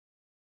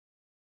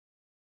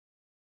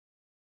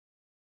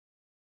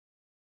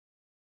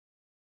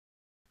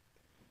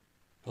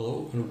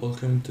Hello and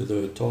welcome to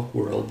the talk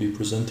where I'll be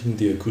presenting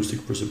the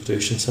acoustic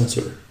precipitation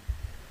sensor.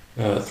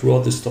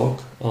 Throughout this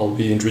talk, I'll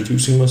be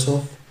introducing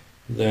myself,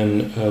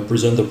 then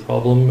present the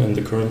problem and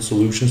the current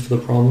solutions to the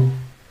problem.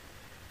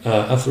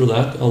 After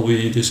that, I'll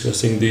be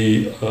discussing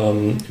the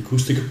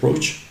acoustic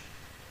approach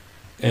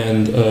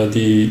and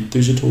the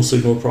digital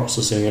signal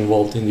processing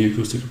involved in the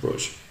acoustic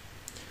approach.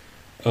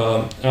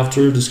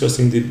 After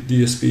discussing the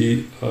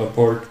DSP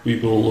part, we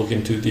will look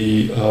into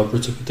the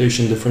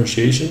precipitation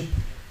differentiation.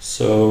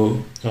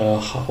 So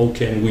how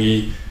can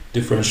we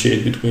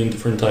differentiate between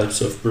different types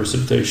of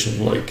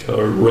precipitation, like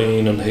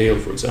rain and hail,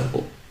 for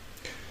example.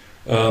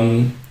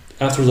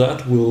 After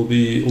that, we'll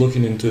be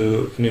looking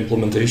into an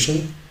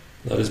implementation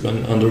that has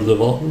been under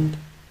development.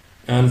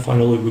 And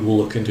finally, we will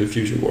look into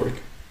future work.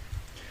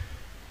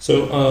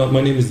 So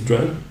my name is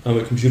Dren. I'm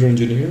a computer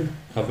engineer.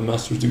 I have a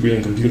master's degree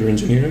in computer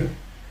engineering.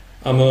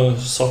 I'm a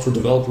software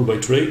developer by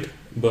trade,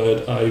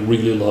 but I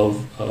really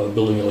love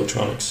building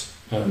electronics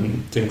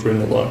and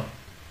tinkering a lot.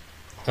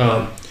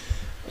 I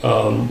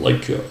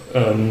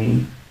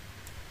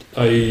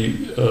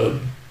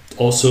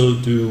also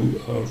do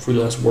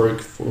freelance work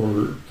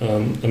for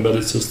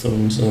embedded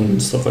systems and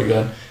stuff like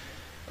that.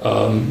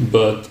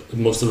 But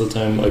most of the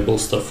time I build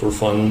stuff for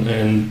fun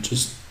and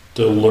just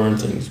to learn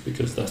things,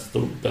 because that's the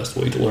best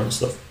way to learn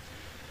stuff.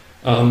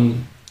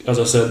 As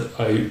I said,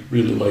 I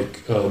really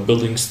like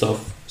building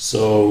stuff,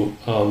 so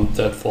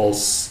that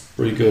falls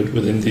pretty good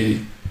within the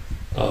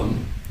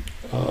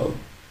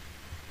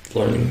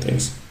learning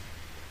things.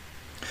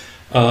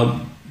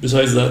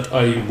 Besides that,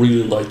 I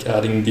really like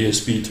adding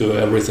DSP to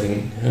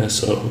everything,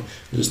 so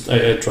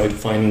I try to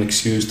find an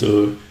excuse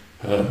to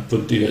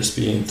put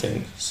DSP in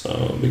things,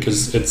 so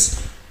because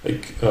it's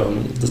like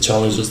the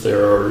challenges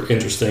there are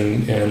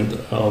interesting, and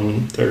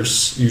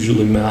there's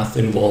usually math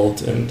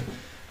involved, and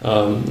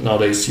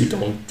nowadays you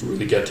don't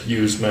really get to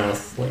use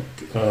math,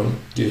 like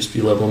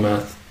DSP level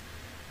math,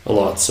 a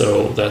lot,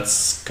 so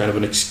that's kind of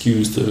an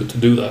excuse to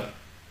do that.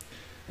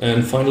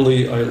 And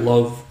finally, I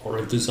love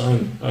RF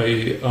design.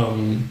 I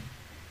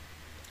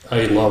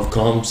love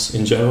comms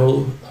in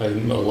general.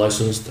 I'm a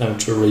licensed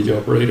amateur radio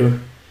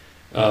operator.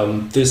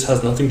 This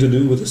has nothing to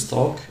do with this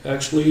talk,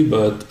 actually,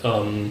 but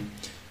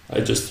I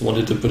just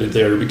wanted to put it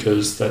there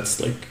because that's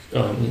like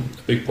a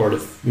big part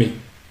of me.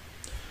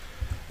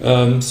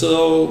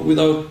 So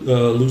without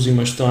losing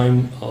much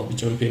time, I'll be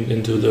jumping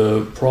into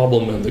the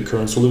problem and the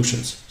current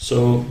solutions.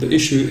 So the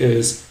issue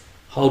is,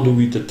 how do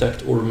we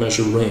detect or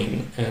measure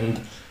rain?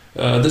 And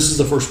this is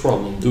the first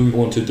problem. Do we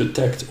want to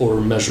detect or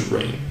measure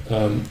rain?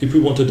 If we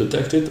want to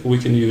detect it, we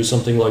can use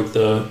something like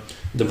the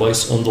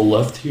device on the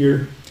left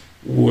here,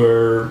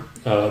 where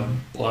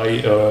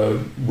by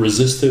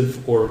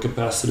resistive or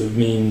capacitive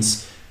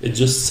means, it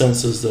just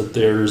senses that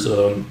there's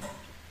a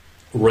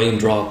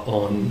raindrop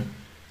on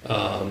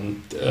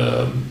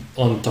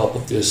top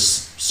of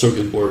this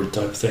circuit board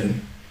type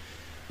thing.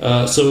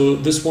 So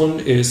this one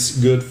is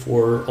good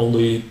for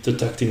only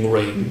detecting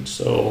rain.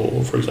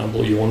 So for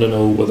example, you want to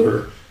know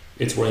whether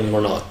it's raining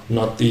or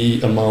not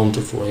the amount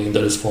of rain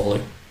that is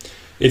falling.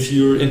 If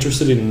you're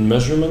interested in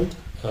measurement,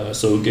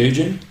 so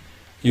gauging,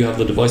 you have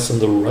the device on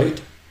the right,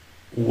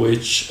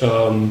 which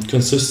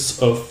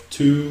consists of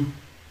two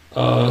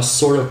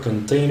sort of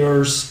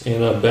containers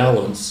in a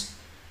balance,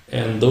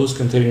 and those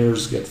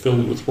containers get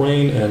filled with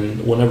rain,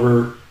 and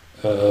whenever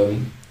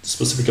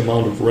specific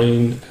amount of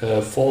rain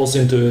falls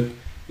into it,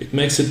 it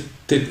makes it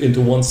tip into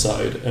one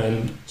side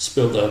and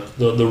spill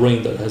the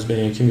rain that has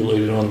been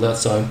accumulated on that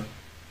side.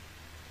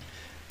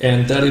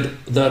 And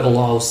that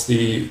allows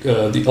the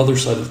other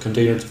side of the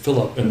container to fill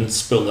up and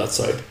spill that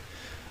side.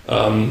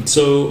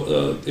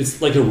 So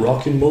it's like a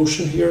rock in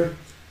motion here,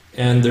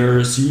 and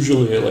there's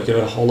usually like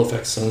a Hall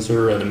effect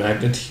sensor and a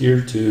magnet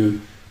here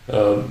to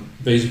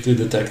basically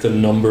detect the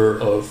number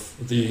of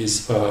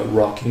these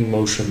rocking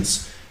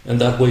motions,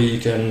 and that way you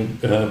can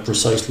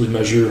precisely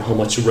measure how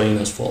much rain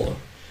has fallen.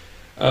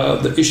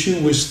 The issue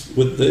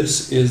with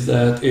this is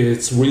that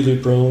it's really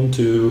prone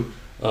to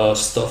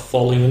stuff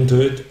falling into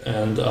it,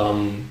 and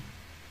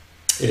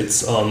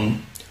it's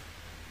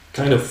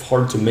kind of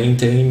hard to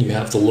maintain. You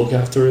have to look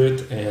after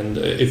it, and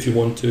if you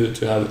want to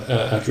have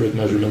accurate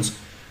measurements,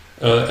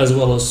 as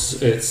well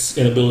as its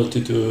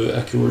inability to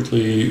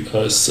accurately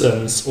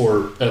sense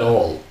or at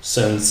all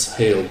sense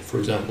hail, for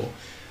example.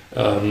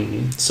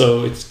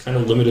 So it's kind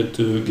of limited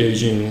to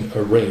gauging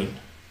rain.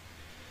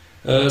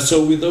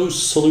 So with those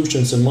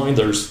solutions in mind,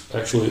 there's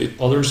actually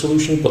other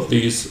solutions, but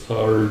these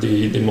are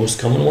the most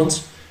common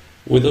ones.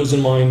 With those in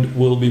mind,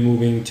 we'll be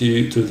moving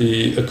to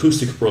the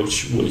acoustic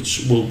approach,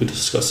 which we'll be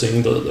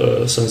discussing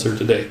the sensor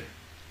today.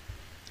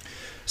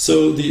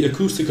 So the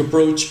acoustic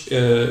approach,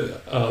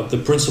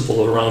 the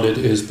principle around it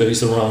is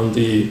based around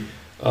the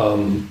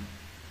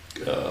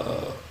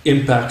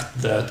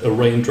impact that a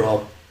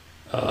raindrop,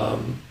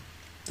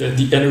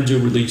 the energy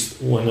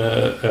released when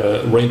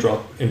a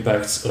raindrop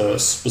impacts a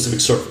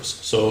specific surface.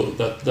 So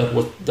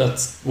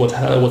that's what's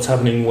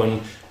happening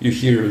when you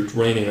hear it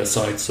raining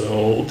outside.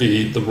 So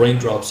the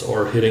raindrops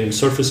are hitting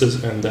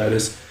surfaces, and that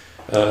is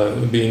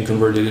being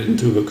converted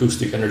into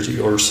acoustic energy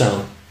or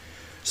sound.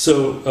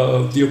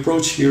 So the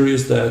approach here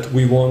is that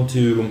we want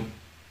to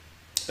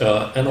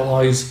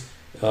analyze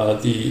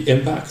the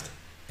impact,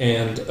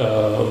 and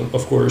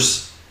of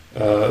course,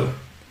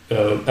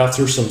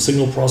 after some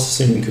signal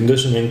processing and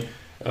conditioning,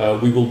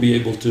 we will be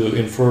able to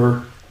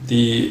infer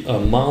the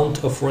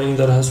amount of rain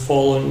that has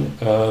fallen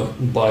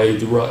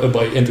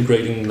by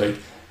integrating like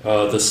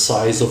the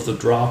size of the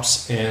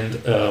drops and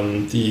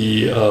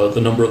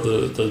the number of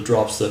the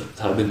drops that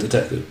have been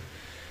detected.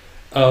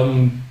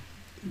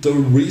 The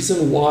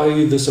reason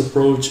why this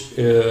approach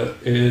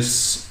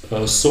is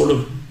sort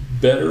of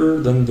better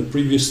than the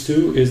previous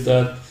two is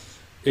that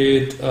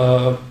it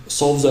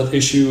solves that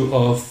issue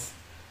of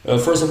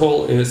first of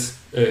all it's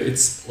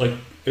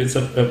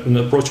an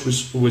approach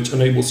which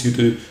enables you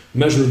to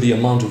measure the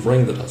amount of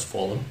rain that has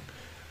fallen,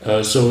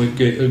 so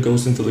it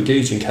goes into the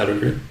gauging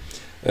category,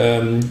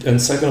 and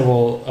second of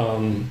all,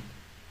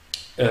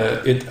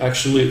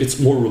 it's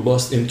more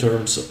robust in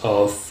terms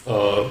of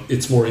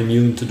it's more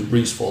immune to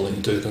debris falling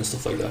into it and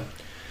stuff like that.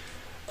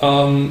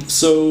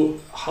 So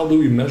how do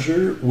we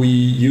measure? We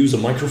use a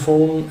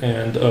microphone,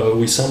 and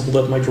we sample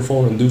that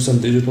microphone and do some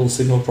digital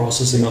signal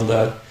processing on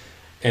that.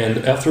 And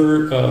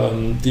after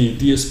the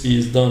DSP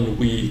is done,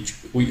 we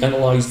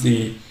analyze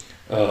the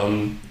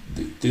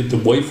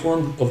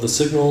waveform of the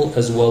signal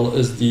as well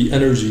as the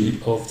energy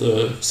of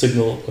the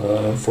signal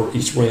for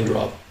each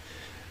raindrop.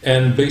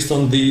 And based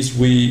on these,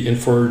 we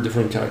infer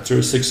different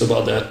characteristics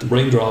about that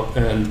raindrop,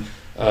 and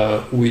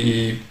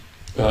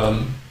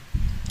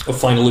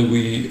finally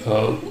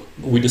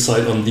we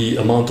decide on the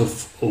amount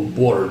of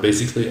water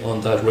basically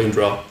on that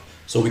raindrop,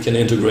 so we can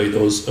integrate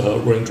those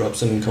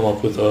raindrops and come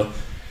up with a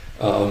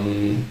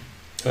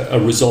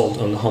result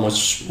on how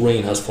much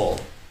rain has fallen.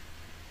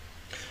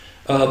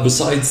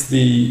 Besides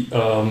the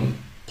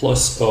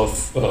plus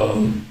of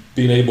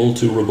being able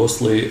to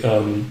robustly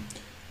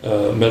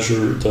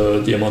measure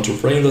the amount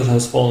of rain that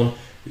has fallen,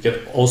 we can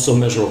also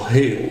measure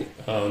hail,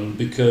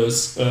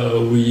 because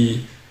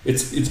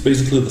it's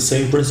basically the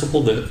same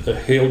principle. The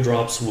hail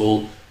drops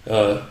will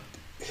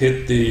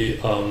hit the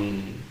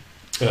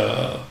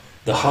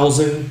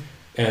housing,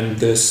 and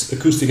this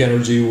acoustic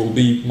energy will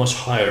be much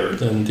higher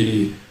than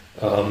the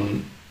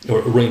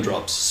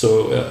raindrops.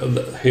 So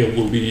the hail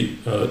will be.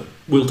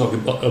 We'll talk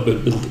about a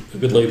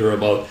bit later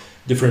about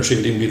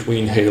differentiating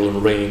between hail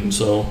and rain.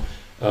 So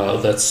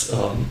that's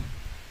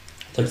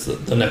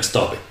the next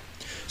topic.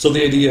 So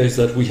the idea is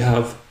that we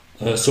have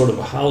sort of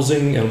a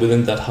housing, and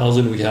within that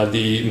housing we have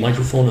the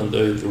microphone and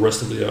the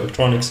rest of the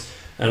electronics.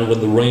 And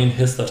when the rain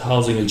hits that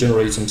housing, it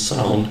generates some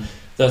sound.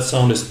 That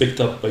sound is picked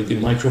up by the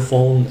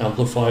microphone,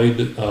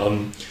 amplified,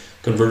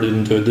 converted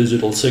into a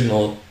digital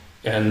signal,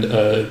 and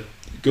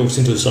goes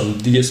into some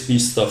DSP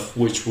stuff,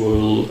 which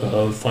will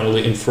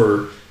finally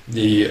infer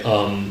the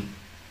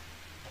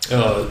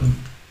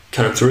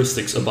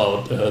characteristics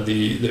about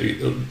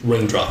the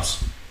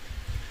raindrops.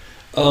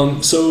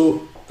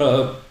 So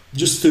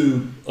just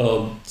to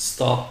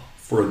stop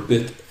for a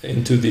bit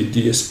into the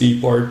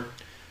DSP part.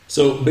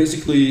 So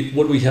basically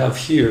what we have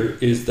here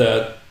is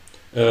that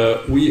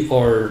we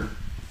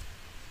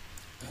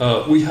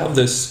have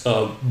this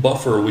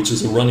buffer, which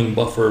is a running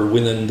buffer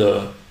within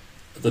the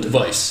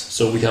device.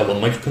 So we have a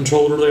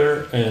microcontroller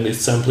there, and it's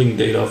sampling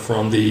data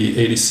from the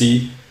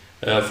ADC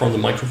from the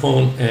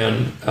microphone,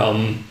 and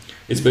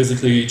it's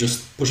basically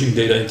just pushing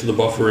data into the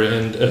buffer,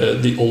 and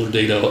the older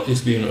data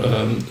is being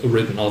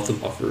written off the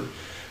buffer.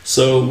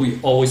 So we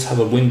always have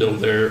a window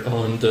there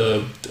on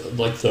the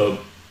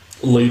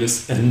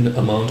latest n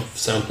amount of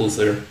samples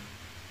there.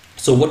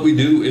 So what we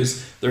do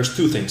is there's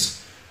two things.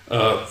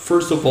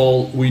 First of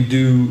all, we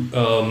do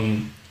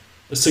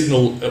a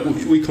signal.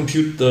 We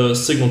compute the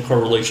signal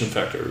correlation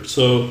factor.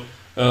 So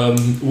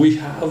we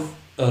have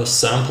a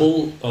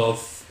sample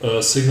of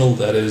a signal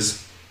that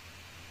is.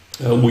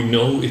 We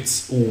know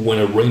it's when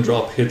a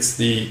raindrop hits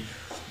the.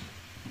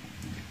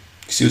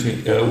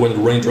 When the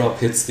raindrop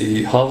hits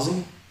the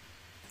housing.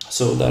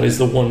 So that is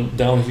the one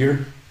down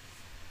here.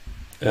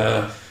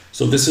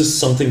 So this is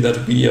something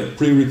that we have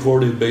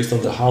pre-recorded based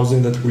on the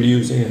housing that we're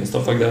using and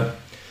stuff like that.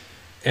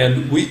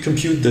 And we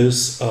compute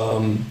this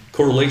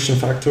correlation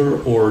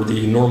factor, or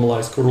the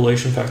normalized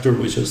correlation factor,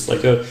 which is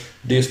like a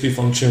DSP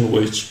function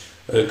which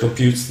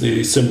computes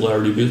the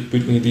similarity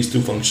between these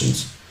two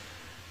functions.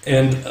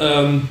 And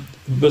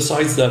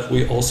besides that,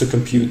 we also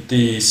compute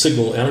the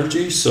signal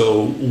energy.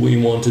 So we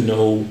want to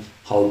know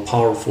how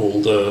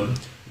powerful the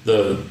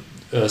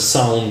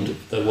sound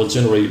that was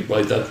generated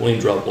by that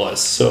raindrop was.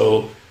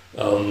 So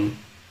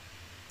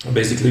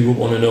basically we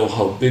want to know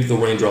how big the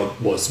raindrop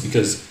was,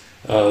 because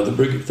the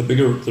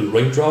bigger the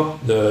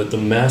raindrop, the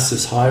mass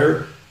is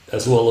higher,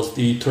 as well as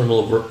the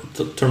terminal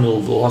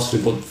velocity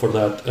for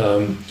that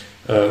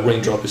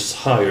raindrop is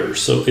higher.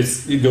 So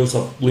it goes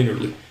up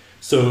linearly.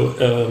 So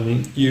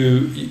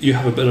you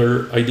have a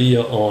better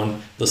idea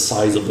on the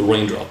size of the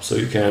raindrop. So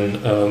you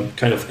can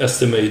kind of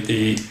estimate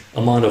the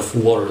amount of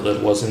water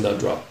that was in that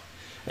drop.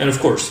 And of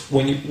course,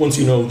 once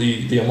you know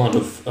the amount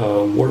of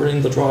water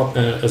in the drop,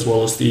 as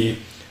well as the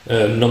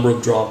number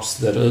of drops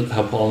that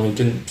have fallen, you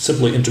can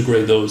simply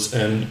integrate those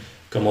and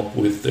come up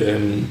with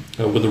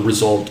a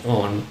result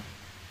on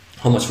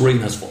how much rain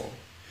has fallen.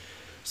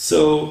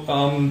 So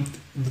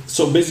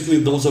so basically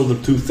those are the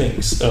two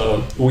things.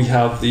 We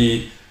have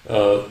the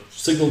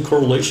signal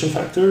correlation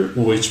factor,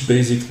 which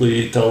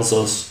basically tells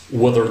us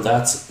whether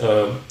that's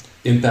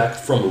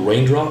impact from a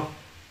raindrop,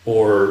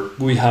 or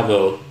we have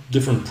a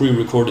different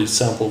pre-recorded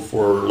sample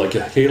for like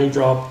a hail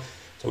drop.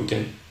 So we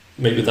can,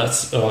 maybe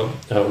that's a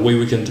way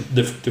we can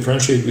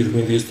differentiate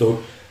between these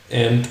two,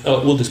 and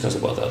we'll discuss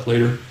about that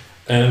later.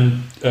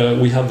 And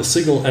we have the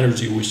signal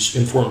energy, which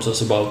informs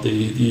us about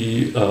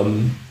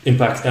the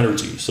impact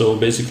energy. So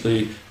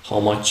basically, how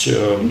much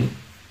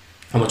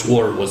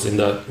water was in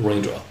that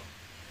raindrop.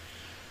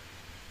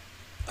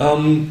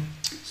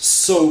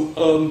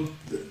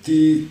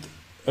 The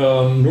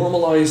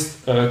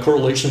normalized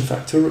correlation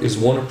factor is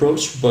one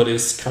approach, but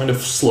it's kind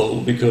of slow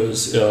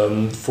because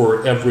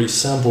for every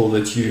sample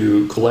that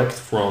you collect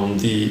from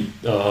the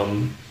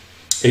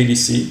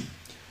ADC,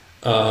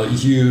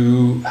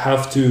 you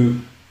have to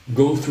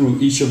go through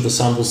each of the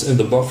samples in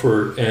the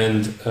buffer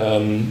and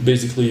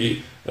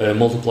basically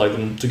multiply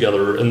them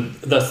together, and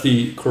that's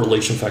the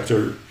correlation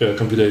factor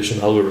computation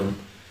algorithm.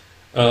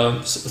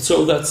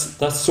 So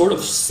that's sort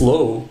of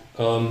slow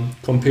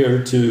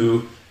compared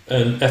to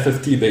an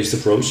FFT-based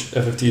approach.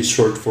 FFT is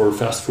short for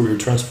fast Fourier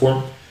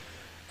transform.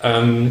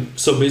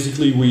 So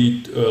basically,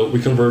 we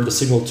convert the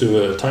signal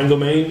to a time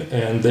domain,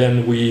 and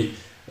then we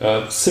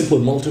simply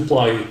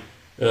multiply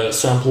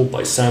sample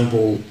by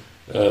sample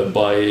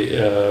by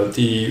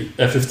the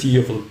FFT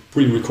of a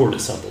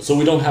pre-recorded sample. So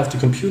we don't have to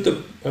compute the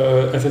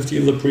FFT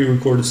of the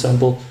pre-recorded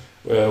sample.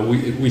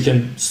 We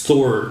can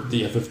store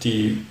the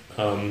FFT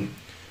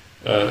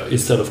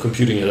instead of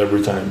computing it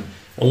every time.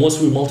 And once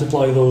we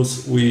multiply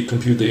those, we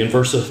compute the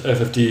inverse of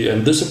FFT,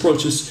 and this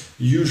approach is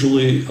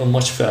usually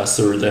much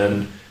faster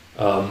than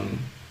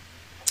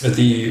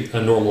the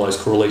normalized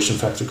correlation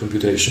factor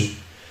computation.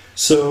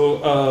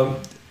 So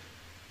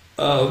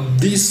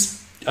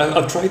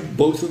I've tried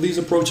both of these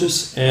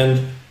approaches,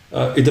 and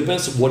it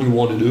depends on what you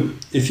want to do.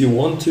 If you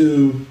want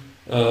to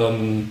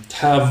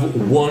have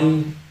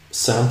one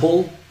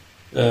sample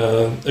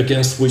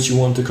against which you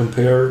want to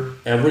compare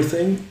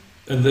everything,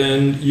 and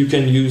then you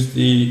can use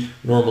the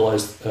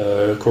normalized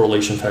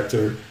correlation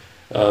factor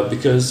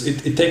because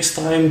it takes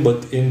time,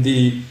 but in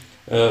the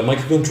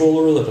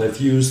microcontroller that I've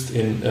used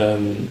in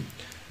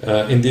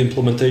the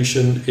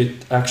implementation,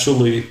 it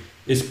actually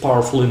is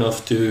powerful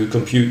enough to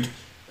compute,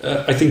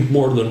 I think,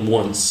 more than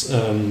once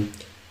the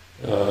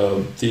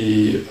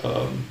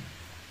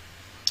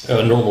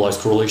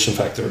normalized correlation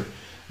factor.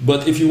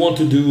 But if you want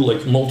to do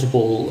like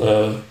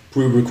multiple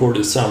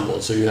pre-recorded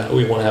samples, so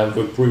we want to have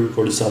a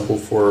pre-recorded sample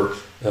for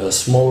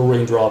smaller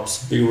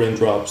raindrops, big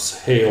raindrops,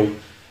 hail,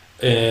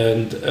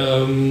 and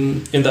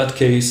in that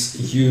case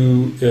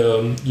you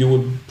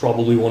would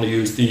probably want to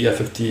use the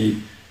FFT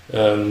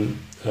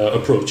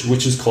approach,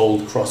 which is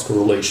called cross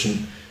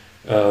correlation.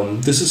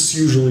 This is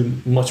usually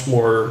much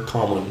more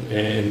common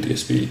in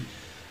DSP.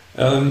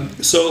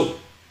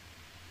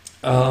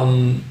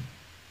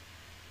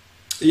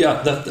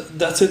 Yeah,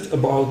 that's it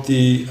about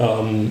the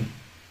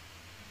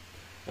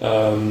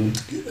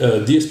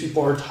DSP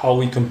part. How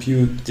we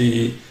compute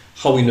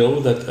how we know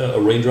that a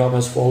raindrop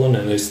has fallen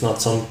and it's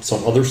not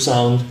some other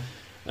sound,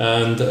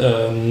 and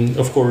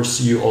of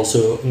course you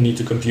also need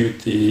to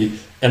compute the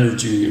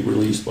energy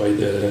released by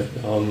the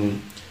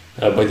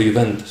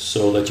event,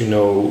 so that you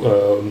know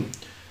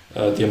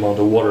the amount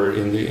of water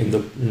in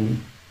the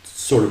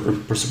sort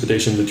of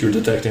precipitation that you're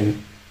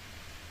detecting.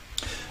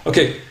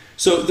 Okay,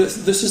 so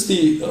this is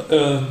the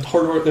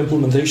hardware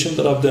implementation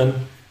that I've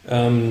done.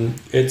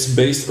 It's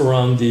based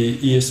around the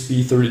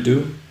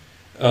ESP32.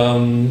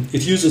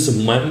 It uses a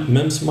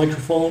MEMS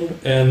microphone,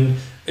 and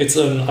it's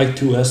an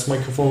I2S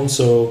microphone,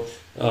 so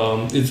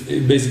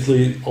it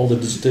basically all the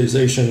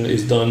digitization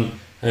is done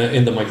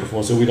in the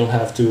microphone, so we don't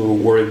have to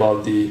worry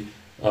about the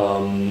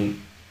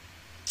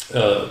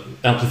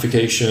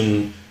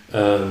amplification,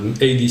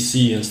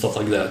 ADC and stuff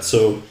like that.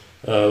 So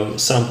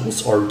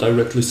samples are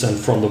directly sent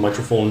from the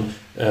microphone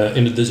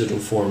in a digital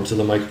form to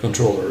the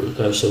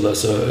microcontroller, so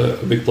that's a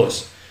big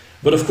plus.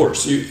 But of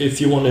course, if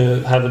you want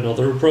to have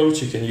another approach,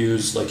 you can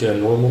use like a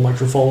normal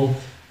microphone,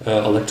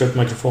 electric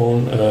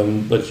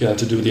microphone, but you have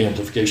to do the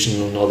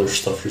amplification and other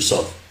stuff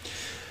yourself.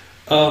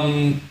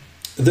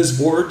 This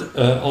board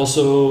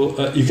also,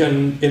 you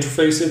can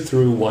interface it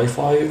through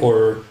Wi-Fi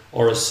or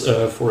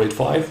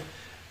RS485.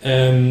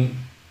 And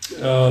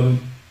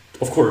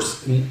of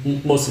course,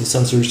 most of the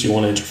sensors you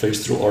want to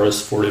interface through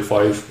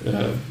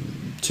RS485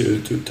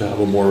 to have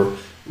a more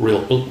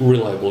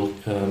reliable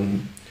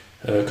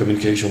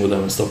communication with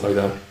them and stuff like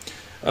that.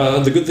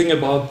 The good thing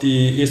about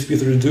the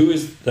ESP32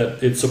 is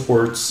that it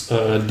supports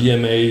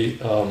DMA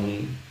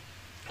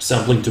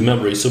sampling to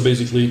memory. So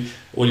basically,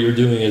 what you're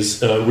doing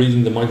is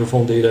reading the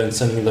microphone data and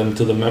sending them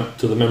to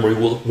the memory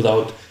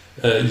without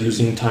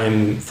using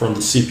time from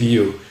the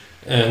CPU.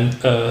 And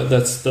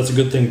that's a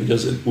good thing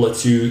because it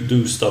lets you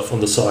do stuff on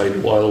the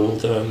side while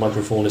the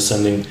microphone is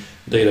sending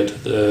data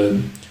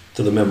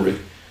to the memory.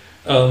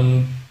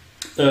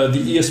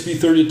 The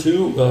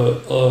ESP32,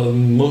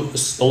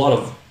 a lot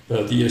of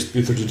the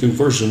ESP32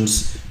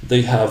 versions,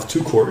 they have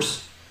 2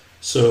 cores.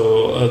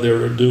 So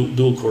they're a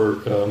dual core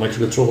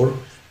microcontroller.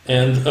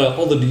 And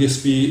all the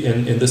DSP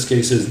in this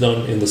case is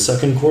done in the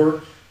 2nd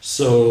core.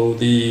 So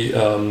the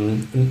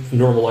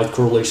normalized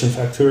correlation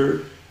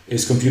factor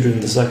is computed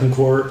in the 2nd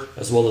core,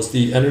 as well as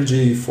the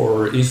energy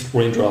for each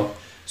raindrop.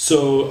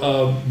 So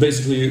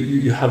basically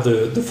you have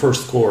the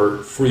 1st core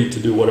free to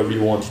do whatever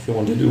you want, if you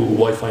want to do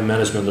Wi-Fi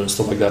management and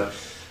stuff like that.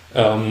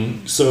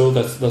 So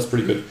that's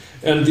pretty good.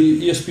 And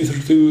the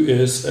ESP32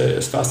 is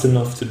fast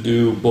enough to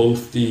do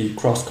both the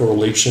cross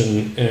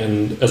correlation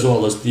and as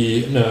well as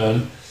the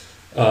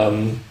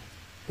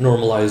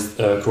normalized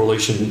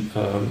correlation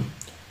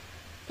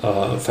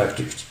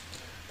factors.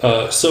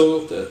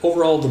 So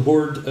overall, the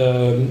board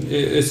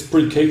is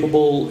pretty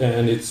capable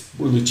and it's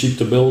really cheap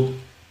to build.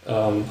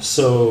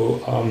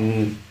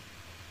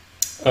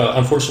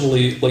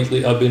 Unfortunately,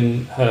 lately I've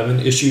been having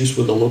issues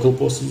with the local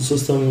postal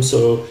system,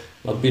 so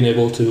not being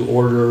able to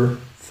order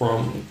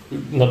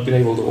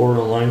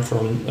online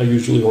from. I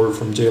usually order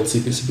from JLC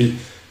PCB,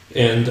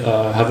 and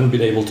haven't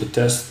been able to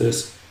test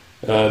this.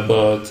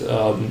 But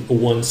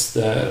once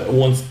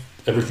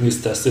everything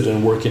is tested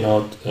and working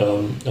out,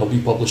 I'll be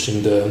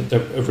publishing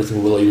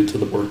everything related to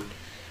the board.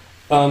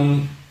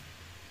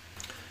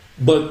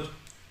 But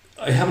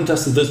I haven't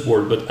tested this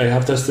board, but I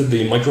have tested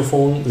the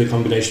microphone, the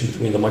combination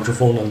between the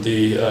microphone and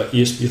the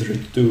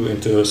ESP32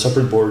 into a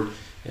separate board,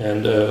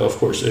 and of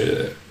course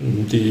the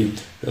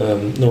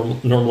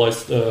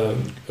normalized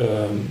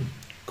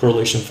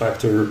correlation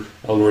factor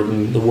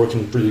algorithm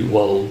working pretty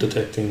well,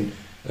 detecting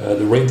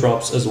the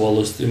raindrops as well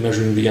as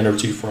measuring the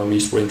energy from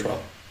each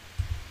raindrop.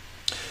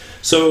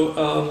 So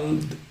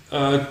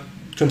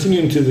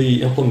continuing to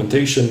the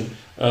implementation,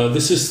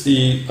 this is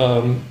the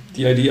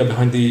idea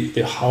behind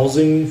the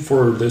housing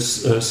for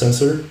this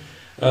sensor.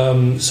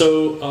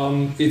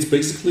 It's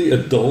basically a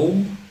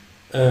dome,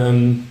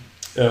 and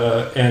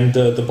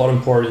the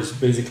bottom part is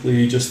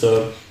basically just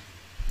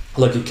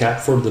like a cap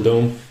for the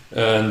dome,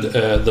 and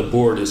the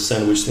board is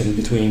sandwiched in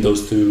between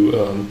those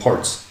 2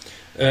 parts.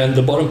 And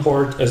the bottom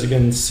part, as you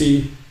can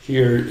see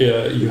here,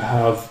 you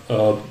have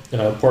a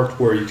part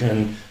where you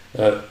can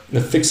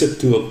fix it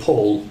to a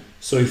pole.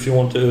 So if you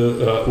want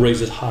to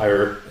raise it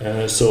higher,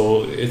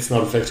 so it's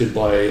not affected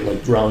by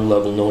like ground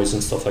level noise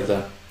and stuff like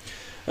that.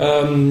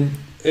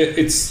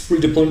 It's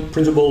 3D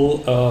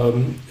printable.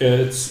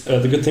 It's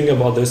the good thing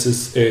about this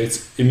is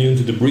it's immune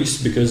to debris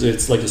because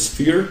it's like a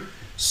sphere.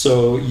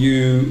 So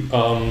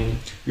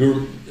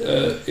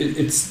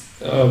it's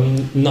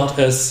not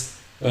as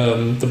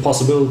the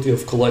possibility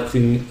of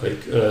collecting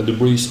like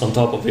debris on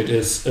top of it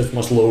is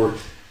much lower,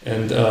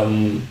 and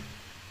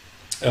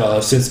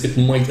since it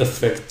might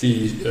affect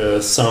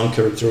the sound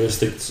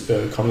characteristics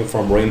coming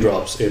from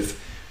raindrops if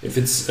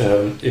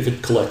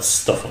it collects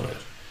stuff on it.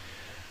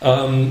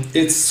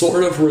 It's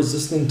sort of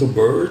resistant to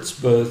birds,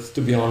 but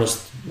to be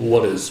honest,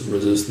 what is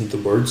resistant to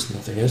birds?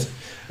 Nothing is.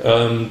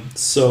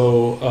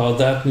 So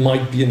that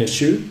might be an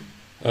issue.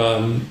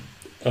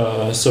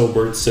 So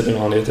birds sitting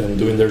on it and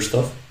doing their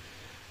stuff.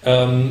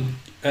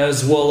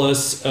 As well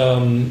as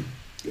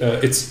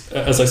it's,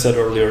 as I said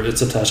earlier,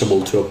 it's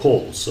attachable to a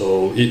pole,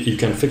 so you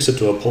can fix it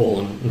to a pole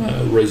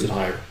and raise it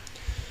higher.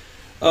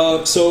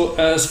 So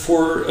as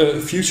for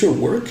future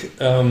work,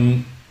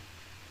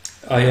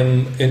 I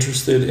am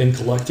interested in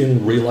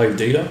collecting real-life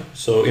data,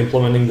 so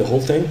implementing the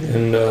whole thing.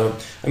 And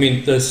I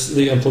mean,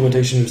 the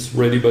implementation is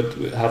ready, but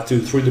we have to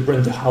 3D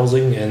print the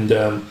housing and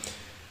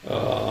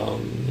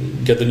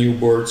get the new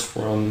boards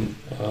from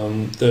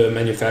the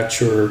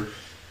manufacturer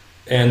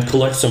and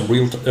collect some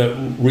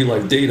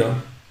real-life data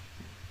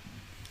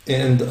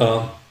and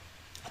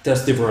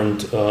test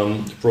different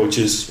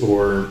approaches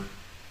or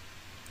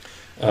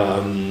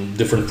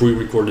different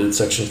pre-recorded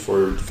sections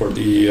for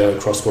the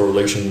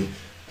cross-correlation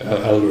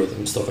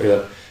algorithm, stuff like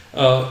that.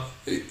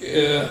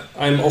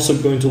 I'm also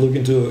going to look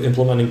into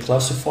implementing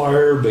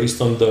classifier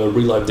based on the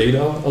real-life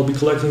data I'll be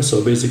collecting.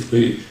 So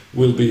basically,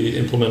 we'll be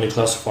implementing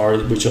classifier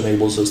which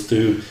enables us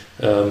to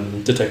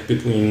detect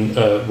between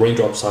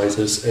raindrop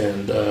sizes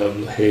and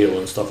hail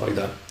and stuff like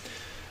that.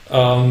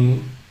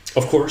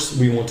 Of course,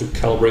 we want to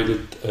calibrate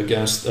it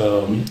against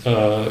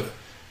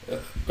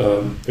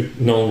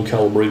known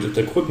calibrated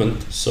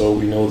equipment, so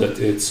we know that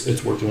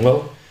it's working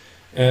well.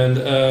 And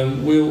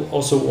we'll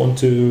also want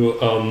to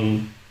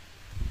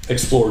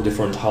explore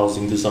different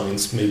housing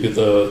designs. Maybe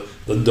the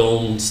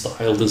dome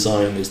style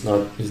design is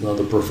not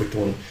the perfect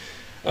one.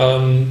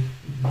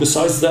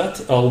 Besides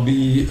that, I'll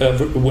be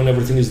when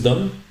everything is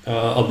done,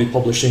 I'll be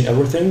publishing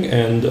everything,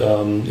 and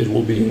it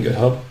will be in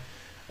GitHub.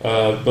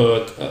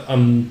 But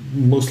I'm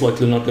most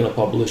likely not going to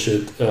publish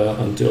it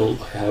until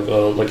I have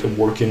like a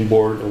working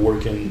board,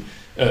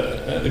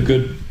 a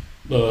good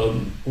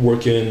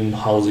working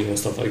housing and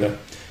stuff like that.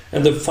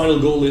 And the final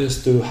goal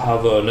is to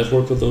have a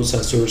network of those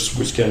sensors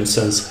which can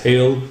sense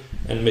hail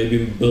and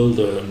maybe build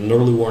an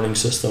early warning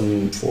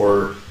system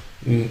for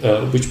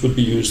which would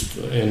be used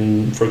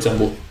in, for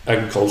example,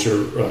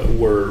 agriculture,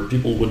 where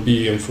people would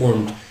be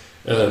informed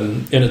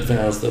in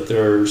advance that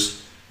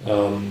there's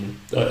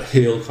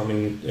hail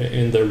coming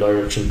in their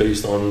direction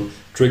based on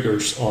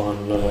triggers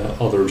on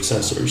other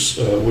sensors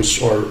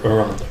which are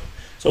around them.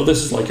 So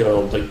this is like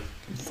a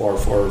far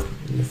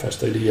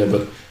fetched idea,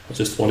 but I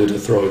just wanted to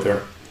throw it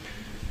there.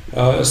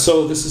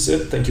 So this is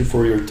it. Thank you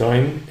for your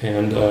time,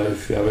 and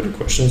if you have any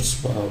questions,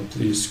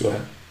 please go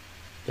ahead.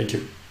 Thank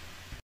you.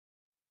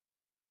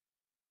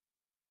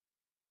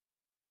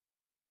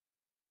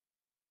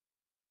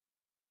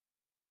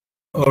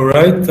 All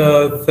right.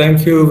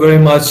 Thank you very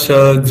much,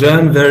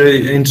 Dren.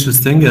 Very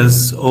interesting,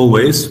 as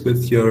always,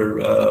 with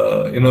your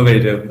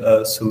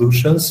innovative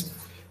solutions.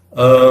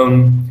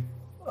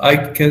 I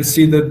can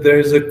see that there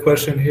is a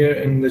question here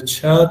in the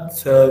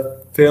chat.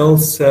 Phil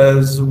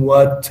says,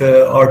 what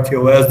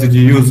RTOS did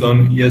you use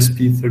on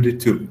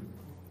ESP32?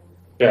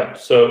 Yeah,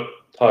 so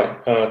hi,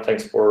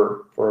 thanks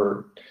for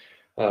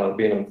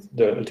being on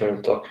the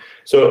alternative talk.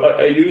 So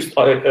I used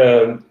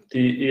the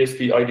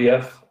ESP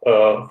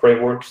IDF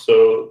framework,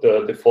 so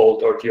the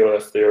default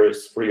RTOS there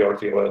is free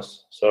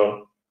RTOS.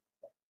 So,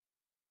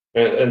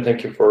 and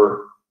thank you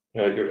for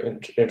your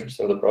interest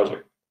in the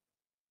project.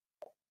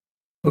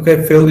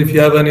 Okay, Phil, if you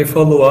have any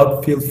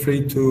follow-up, feel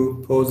free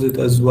to pose it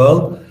as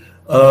well.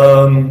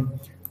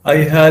 I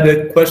had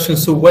a question.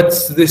 So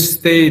what's the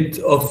state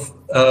of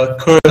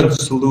current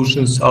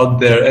solutions out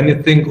there?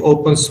 Anything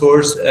open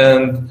source,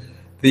 and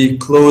the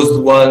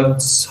closed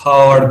ones,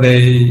 how are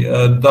they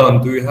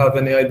done? Do you have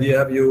any idea?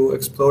 Have you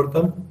explored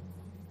them?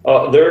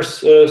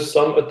 There's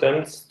some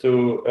attempts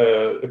to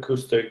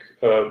acoustic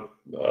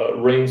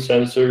rain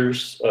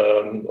sensors,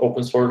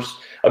 open source.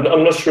 I'm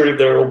not sure if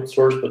they're open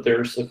source, but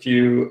there's a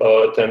few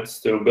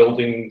attempts to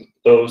building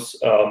those.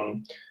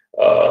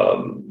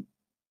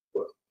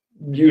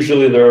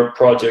 Usually there are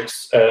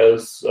projects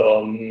as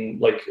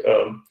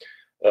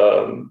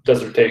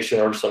dissertation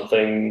or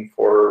something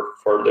for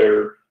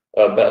their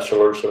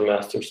bachelor's or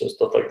master's and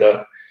stuff like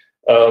that.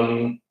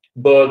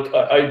 But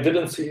I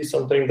didn't see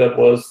something that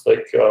was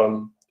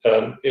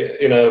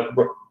in a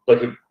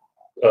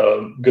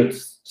good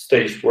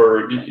stage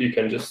where you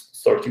can just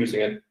start using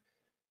it.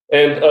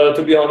 And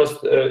to be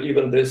honest,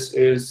 even this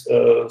is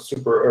a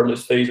super early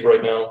stage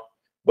right now.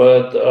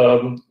 But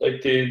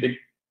the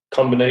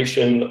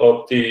combination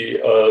of the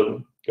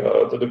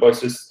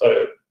devices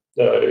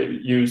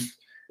used,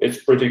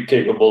 it's pretty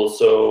capable.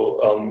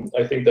 So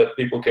I think that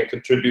people can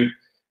contribute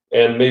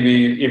and maybe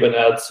even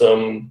add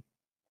some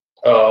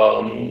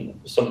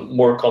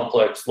more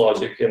complex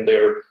logic in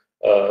there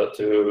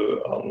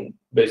to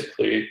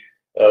basically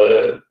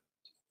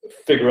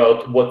figure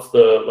out what's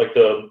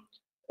the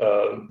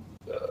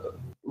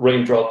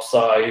raindrop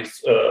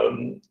size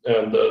and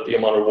the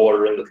amount of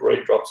water in the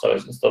raindrop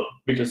size and stuff,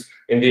 because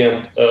in the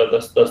end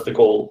that's the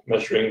goal,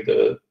 measuring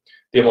the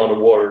amount of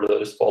water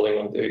that is falling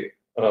on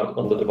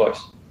the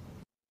device.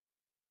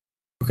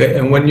 Okay,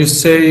 and when you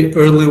say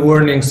early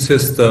warning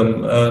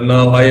system,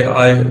 now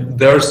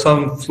there are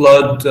some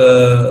flood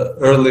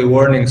early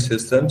warning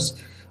systems.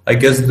 I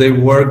guess they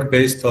work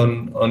based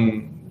on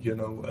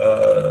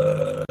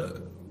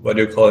what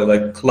do you call it,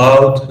 like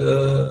cloud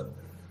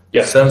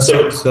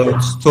sensing, so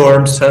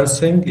storm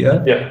sensing,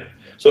 yeah. Yeah.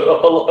 So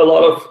a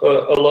lot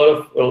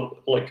of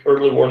like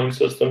early warning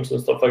systems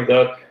and stuff like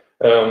that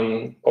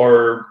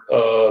are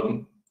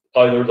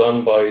either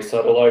done by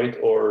satellite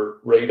or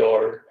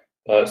radar.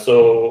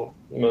 So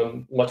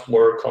much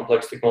more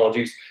complex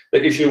technologies.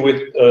 The issue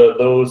with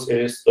those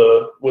is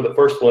with the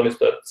first one is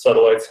that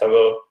satellites have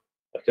a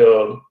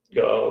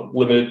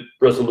limited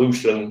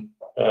resolution,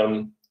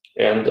 and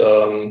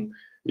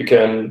you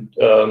can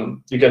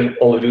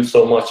only do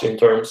so much in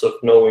terms of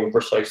knowing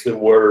precisely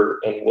where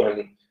and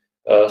when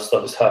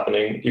stuff is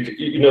happening.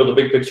 You know the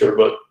big picture,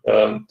 but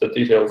the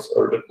details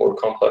are a bit more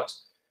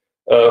complex.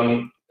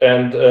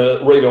 And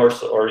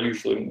radars are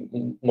usually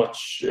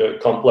much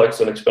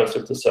complex and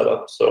expensive to set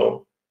up.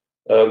 So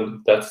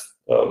that's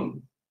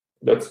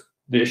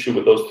the issue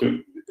with those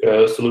two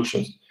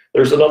solutions.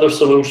 There's another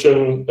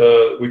solution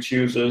which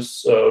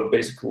uses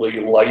basically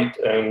light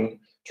and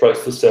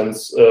tries to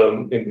sense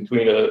in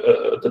between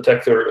a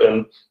detector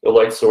and a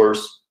light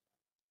source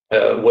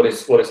what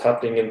is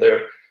happening in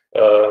there.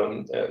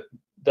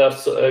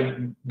 That's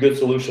a good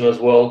solution as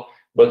well.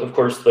 But of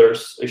course,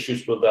 there's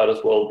issues with that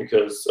as well,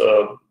 because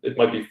it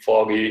might be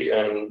foggy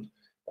and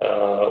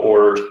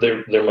or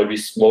there might be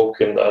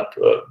smoke in that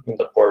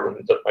part,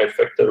 and that might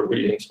affect the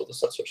readings of the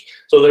sensors.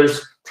 So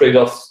there's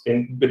trade-offs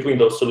in between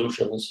those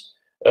solutions.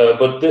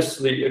 But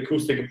the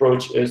acoustic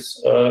approach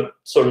is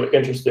sort of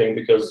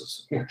interesting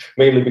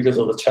mainly because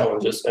of the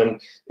challenges,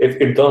 and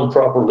if done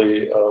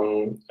properly,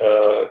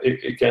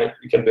 it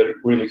can be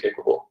really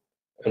capable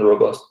and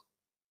robust.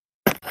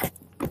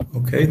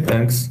 Okay,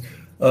 thanks.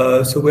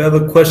 So we have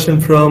a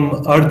question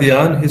from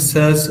Ardian. He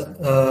says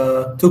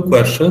two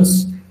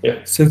questions.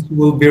 Yeah. Since you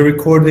will be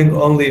recording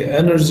only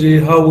energy,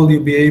 how will you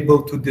be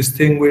able to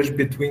distinguish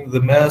between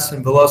the mass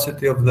and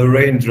velocity of the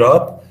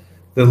raindrop?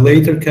 The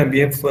latter can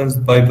be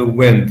influenced by the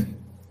wind.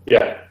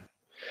 Yeah.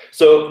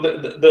 So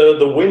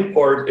the wind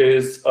part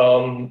is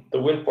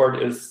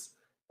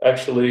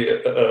actually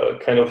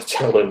kind of a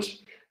challenge,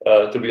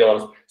 to be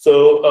honest.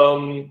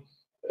 So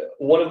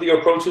one of the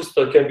approaches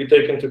that can be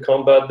taken to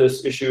combat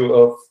this issue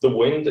of the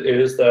wind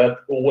is that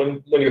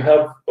when you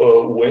have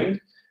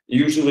wind,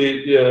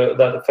 usually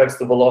that affects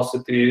the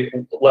velocity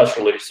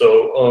laterally,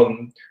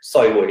 so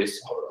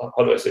sideways.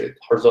 How do I say it?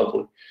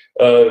 Horizontally.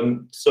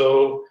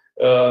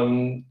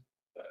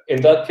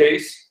 In that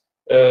case,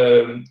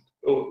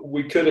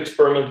 we could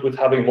experiment with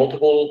having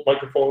multiple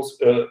microphones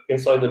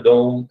inside the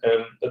dome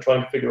and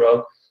trying to figure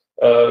out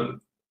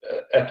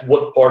at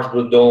what part of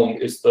the dome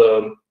is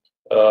the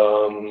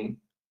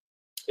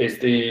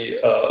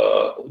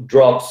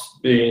drops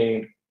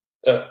being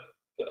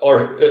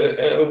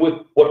with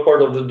what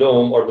part of the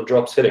dome are the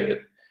drops hitting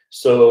it.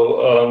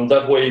 So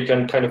that way you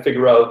can kind of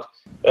figure out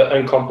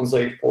and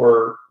compensate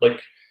for,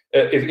 like,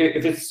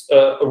 if it's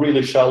a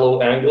really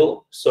shallow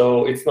angle,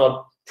 so it's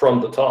not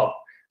from the top.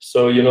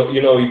 So you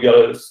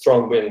got a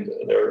strong wind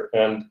there.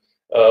 And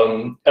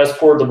as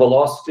for the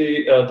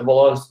velocity, the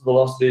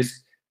velocity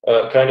is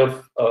kind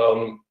of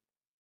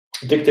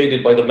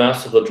dictated by the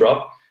mass of the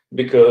drop,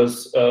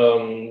 because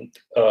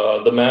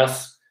the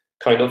mass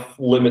kind of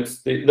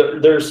limits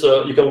there's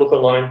you can look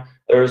online.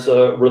 There's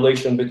a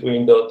relation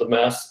between the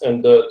mass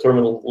and the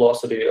terminal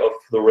velocity of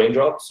the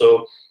raindrop.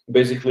 So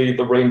basically,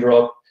 the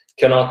raindrop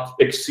cannot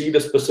exceed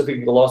a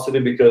specific velocity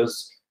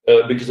because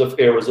of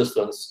air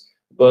resistance.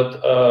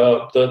 But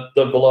the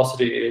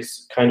velocity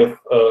is kind of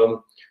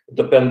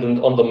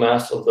dependent on the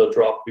mass of the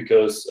drop,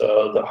 because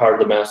the higher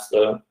the mass,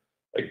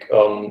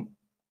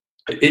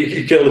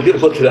 you can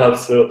look it up.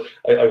 So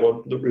I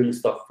won't really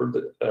stop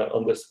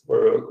on this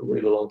for a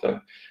really long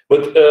time.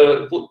 But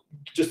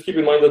just keep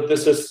in mind that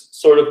this is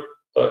sort of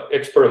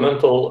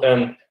experimental,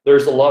 and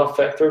there's a lot of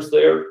factors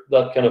there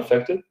that can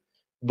affect it.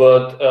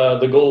 But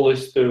the goal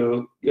is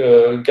to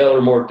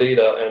gather more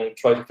data and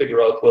try to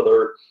figure out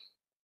whether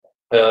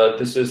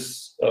this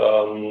is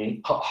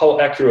how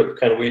accurate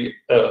can we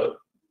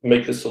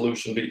make the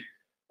solution be.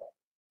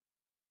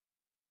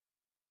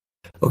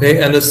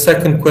 Okay, and the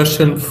second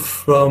question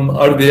from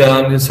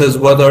Ardian, it says,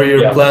 what are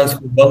your plans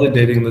for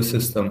validating the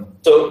system?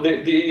 So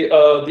the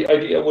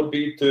idea would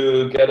be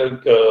to get a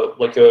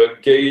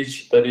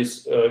gauge that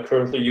is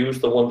currently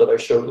used, the one that I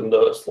showed in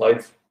the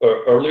slide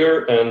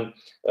earlier, and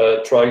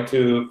try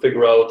to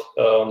figure out,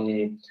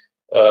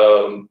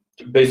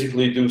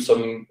 basically do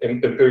some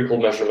empirical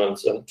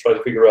measurements and try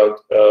to figure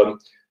out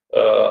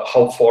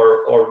how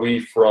far are we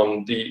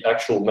from the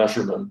actual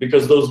measurement,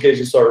 because those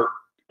gauges are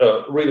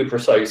really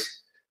precise.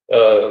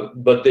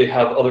 But they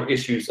have other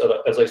issues,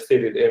 as I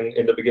stated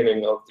in the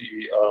beginning of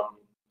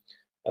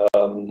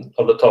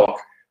the talk,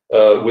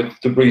 with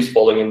debris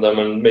falling in them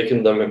and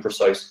making them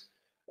imprecise.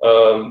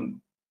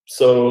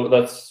 So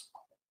that's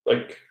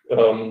like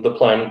the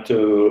plan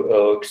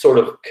to sort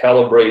of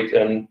calibrate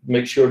and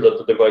make sure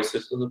that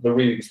the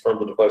readings from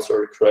the device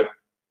are correct.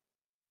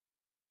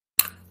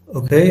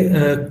 Okay,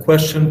 a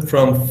question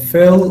from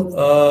Phil.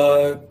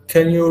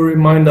 Can you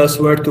remind us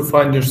where to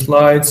find your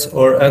slides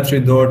or entry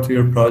door to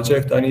your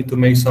project? I need to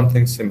make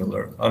something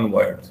similar,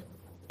 unwired.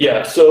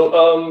 Yeah,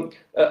 so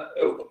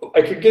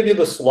I could give you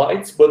the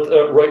slides, but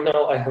right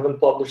now I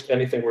haven't published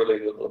anything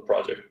related to the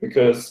project,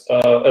 because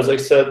as I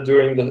said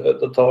during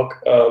the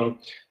talk,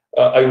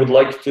 I would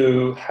like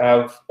to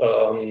have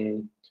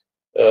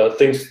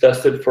things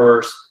tested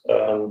first,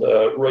 and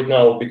right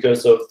now,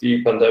 because of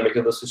the pandemic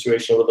and the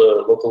situation with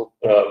the local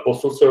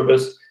postal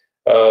service,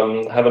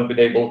 haven't been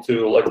able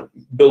to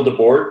build a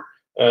board.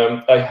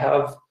 I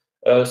have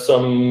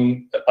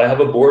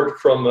a board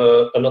from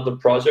another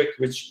project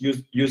which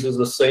uses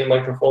the same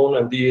microphone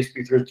and the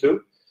ESP32.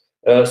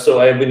 So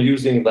I have been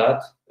using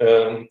that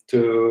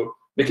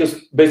because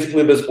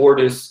basically this board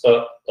is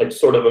like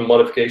sort of a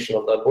modification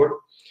of that board.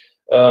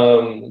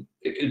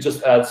 It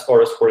just adds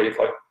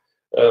RS-485.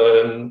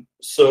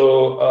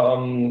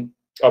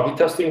 I'll be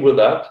testing with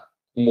that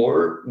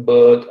more,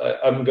 but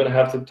I'm gonna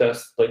have to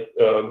test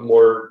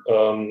more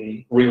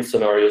real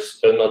scenarios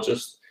and not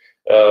just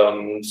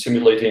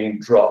simulating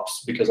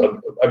drops, because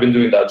I've been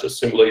doing that, just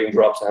simulating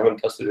drops. I haven't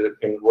tested it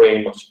in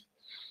rain much.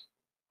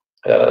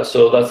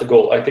 So that's the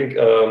goal. I think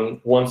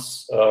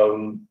once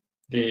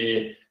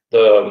the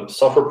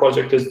software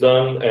project is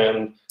done,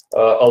 and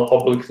I'll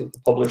publish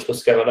the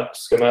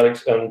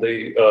schematics and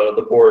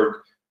the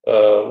board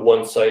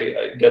once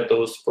I get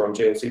those from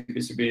JLC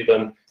PCB,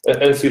 then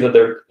and see that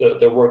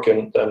they're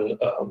working, then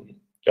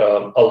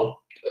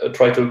I'll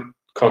try to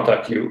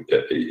contact you.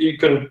 You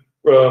can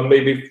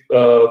maybe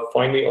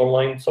find me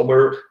online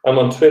somewhere. I'm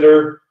on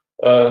Twitter,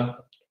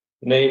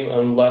 name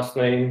and last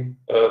name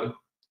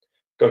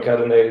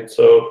concatenated.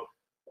 So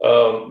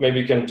maybe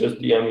you can just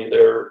DM me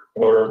there,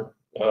 or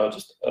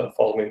just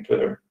follow me on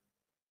Twitter.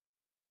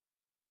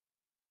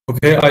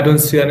 Okay, I don't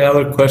see any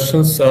other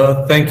questions.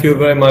 Thank you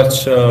very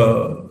much,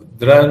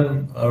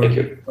 Dren. Our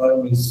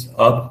time is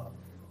up.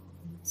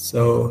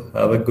 So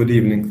have a good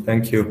evening.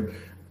 Thank you.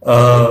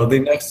 The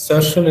next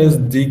session is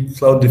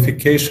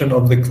Decloudification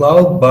of the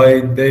Cloud by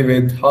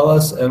David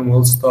Hallas, and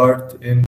we'll start in